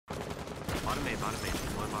Bottom main.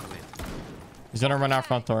 One bottom main. He's gonna run out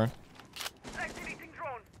front door. Activating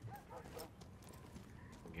drone.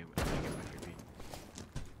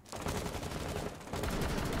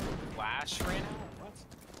 Flash right now? What?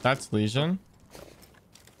 That's Legion.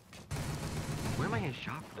 Where am I in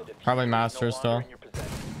Shawk? Probably Master still.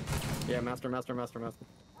 Yeah, master.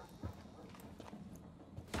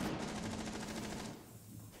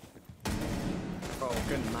 Oh,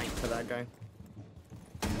 good night to that guy.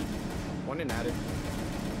 One in added.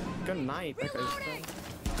 Good night. That guy's good.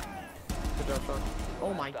 Good job, Shawk.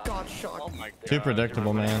 Oh my god, Shawk. Oh my god. Too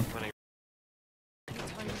predictable, man.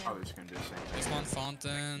 Probably just gonna do the same thing. This one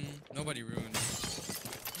fountain. Nobody ruined.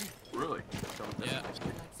 Really? Yeah.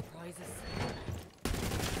 Surprises.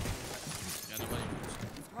 Yeah, nobody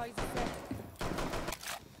ruined. Surprises.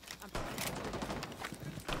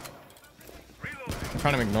 I'm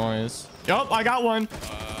trying to make noise. Yup, I got one.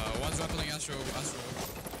 One's rappelling Astro.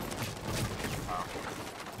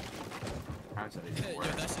 Yo,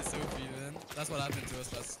 that shit's so free, man. That's what happened to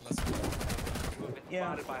us last week.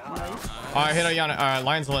 Yeah. Alright, hit Yana.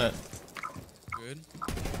 Line's lit. Good.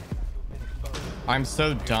 I'm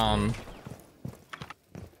so dumb.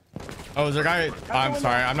 Oh, is there a guy? I'm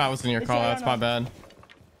sorry. I'm not listening to your call. That's my bad.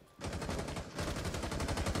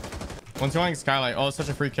 One's going Skylight. Oh, it's such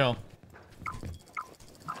a free kill.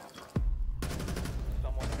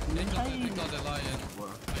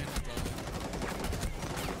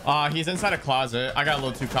 He's inside a closet. I got a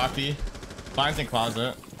little too cocky. Line's in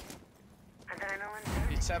closet.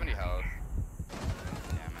 He's 70 health.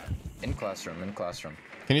 Yeah, man. In classroom.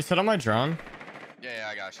 Can you sit on my drone? Yeah,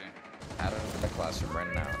 I got you. Out of the classroom right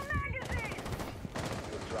now.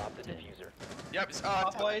 Drop the diffuser. Yep, it's,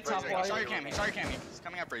 top white. He saw your cam. He's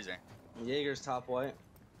coming up, Breezy. Jaeger's top white.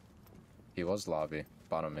 He was lobby.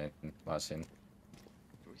 Bottom mid. Last scene.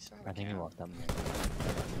 I think he walked up.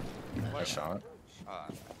 I shot.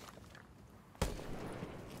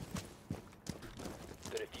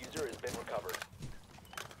 The diffuser has been recovered.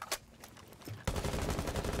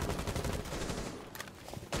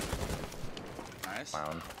 Nice.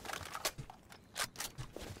 Clown.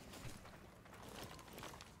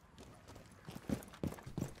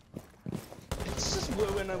 It's just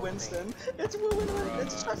wooing a Winston. It's wooing a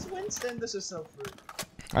It's just Winston. This is so free.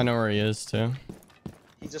 I know where he is too.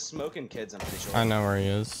 He's just smoking kids, I'm pretty sure. I know where he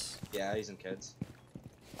is. Yeah, he's in kids.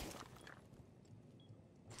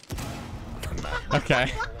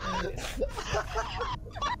 Okay.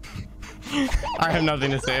 I have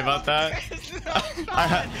nothing to say about that.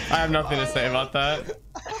 I have nothing to say about that.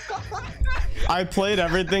 I played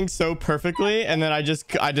everything so perfectly, and then I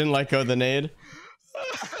didn't let go of the nade.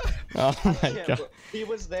 Oh my god. He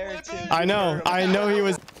was there too. I know he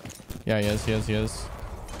was. Yeah, he is.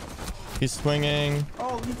 He's swinging.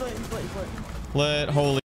 Oh, he's lit. Lit.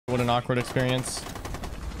 Holy, what an awkward experience.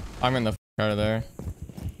 I'm in the out of there.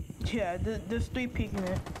 Yeah, there's 3 peeking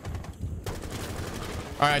it.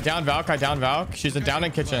 All right, down Valk. She's down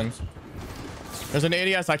in kitchen. There's an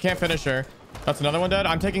ADS. I can't finish her. That's another one dead.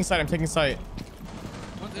 I'm taking sight. He's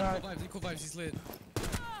lit.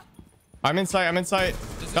 I'm in sight.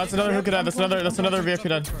 That's another hookah dead. That's another VFP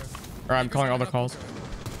dead. All right, I'm calling all the calls.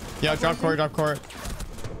 Yeah, drop court.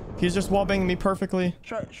 He's just wallbanging me perfectly.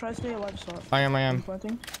 Should I stay alive, stop? I am. I'm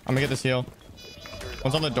gonna get this heal.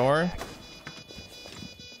 One's on the door.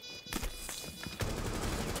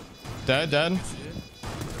 Dead. Nice.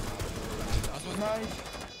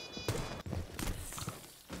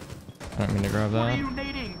 I don't mean to grab that. What are you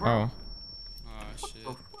nading, bro? Oh. Oh shit.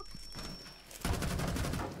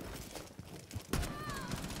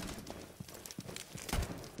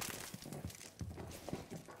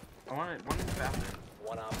 One in the bathroom.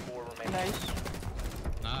 1 on 4 remaining.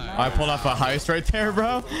 Nice. I pulled off a heist right there,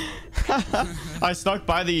 bro. I stuck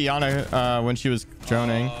by the Yana when she was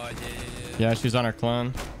droning. Oh, Yeah, she's on her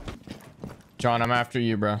clone. John, I'm after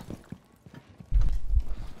you, bro.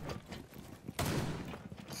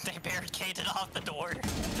 They barricaded off the door.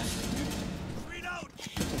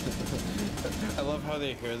 I love how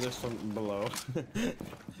they hear this from below. Oh, you're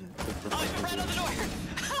right on the door.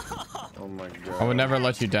 Oh my god. I would never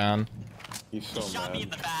let you down. He's so He shot me in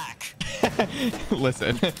mad. the back.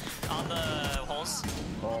 Listen. On the holes.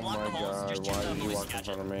 Oh my god, why did you walk in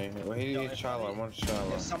front of me? Well, he needs Shala. I want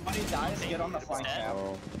Shala. If somebody dies, get on the flank cap.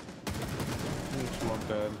 Oh. Smoke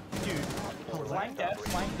dead. Dude, flank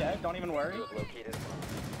dead. Don't even worry. Located.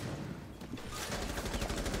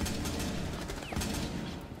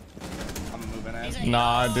 I'm moving in.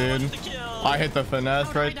 Nah, dude. I hit the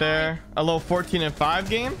finesse right there. A little 14-5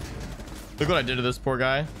 game. Look what I did to this poor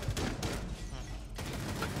guy.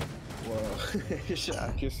 Whoa.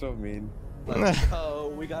 Shaq, you're so mean. Let's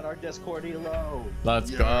go. We got our Discord elo.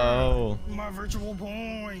 Let's go. My virtual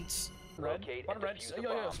points. Locate and defuse the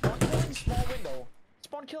bomb. Spawn killing small window.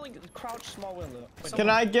 Spawn killing crouch small window. Can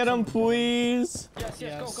I get him, please?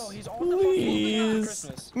 Yes, go. He's on Please.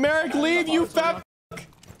 Christmas. Merrick, leave, you fat.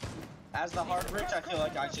 As the hard rich, I feel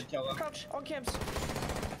like I should kill him. Crouch on camps.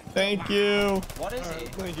 Thank you. What is he?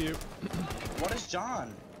 Thank you. What is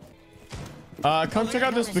John? Come check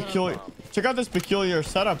out this peculiar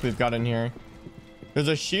setup we've got in here. There's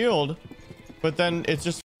a shield, but then it's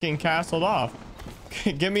just fucking castled off.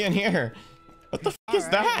 Get me in here. What the fuck is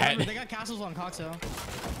that? They got castles on cocktail.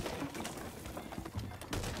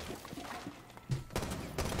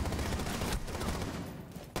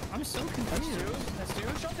 I'm so confused. That's two.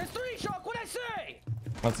 Shawk, that's three. Shawk, what'd I say?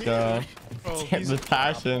 Let's go. Damn, the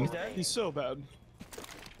passion. He's so bad.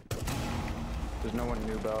 There's no one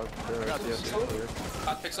new about.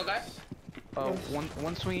 Hot pixel guy?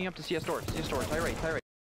 One swinging up to CS door. CS door. Tie right.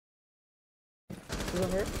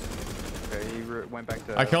 Okay, he went back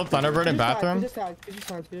to. I killed Thunderbird in bathroom.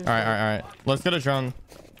 Alright. Let's get a drone.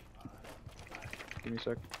 Give me a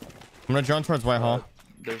sec. I'm gonna drone towards Whitehall.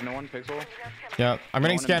 There's no one pixel. Yeah, I'm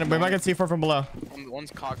getting scanned. We might get C4 from below.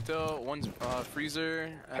 One's cocktail, one's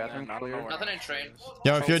freezer. Bathroom clear. Nothing in train.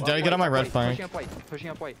 Yo, if you're dead, get on my red flank. Pushing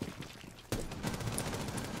up white.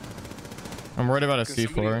 I'm worried about a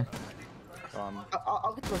C4.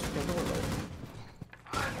 I'll get the rest of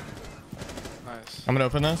them. Nice. I'm gonna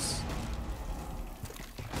open this.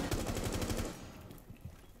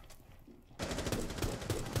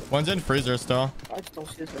 One's in freezer still. I just don't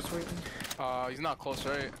see this rest waiting. He's not close,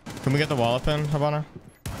 right? Can we get the wall open, Havana?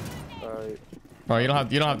 Oh, you don't have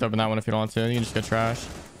to open that one if you don't want to. You can just get trash.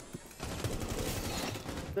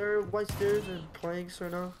 They're white stairs and planks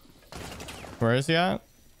right now. Where is he at?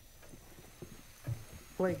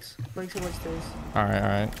 Planks and white stairs.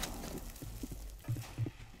 Alright.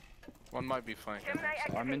 One might be flank.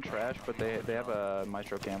 So I'm in trash, but they have a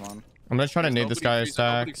Maestro cam on. I'm gonna try to nade this guy's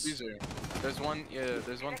stacks. There's one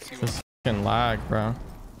T1. This fucking lag, bro.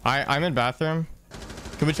 I'm in bathroom.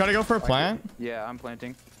 Can we try to go for a plant? Yeah, I'm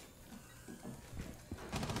planting.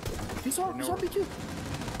 He's on me too.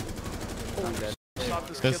 I'm dead.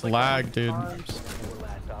 This lag, dude.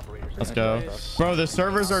 Let's go. Bro, the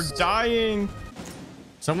servers are dying.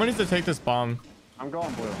 Someone needs to take this bomb. I'm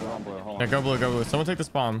going blue. Hold on. Yeah, go blue. Someone take this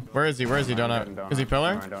bomb. Where is he? Donut? Is he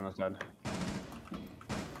pillar? Donut's dead.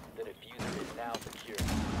 The diffuser is now secure.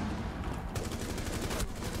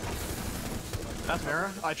 That's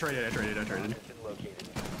Mara. I traded. Been located.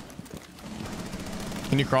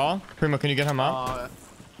 Can you crawl? Primo, can you get him up?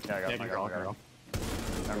 Yeah, I got my girl.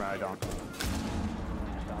 Never mind, I don't.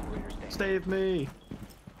 Save me.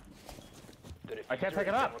 I can't pick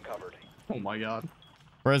it up. Oh my god.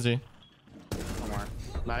 Where is he?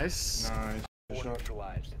 Nice.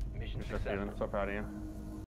 Neutralized. Mission successful. So proud of you.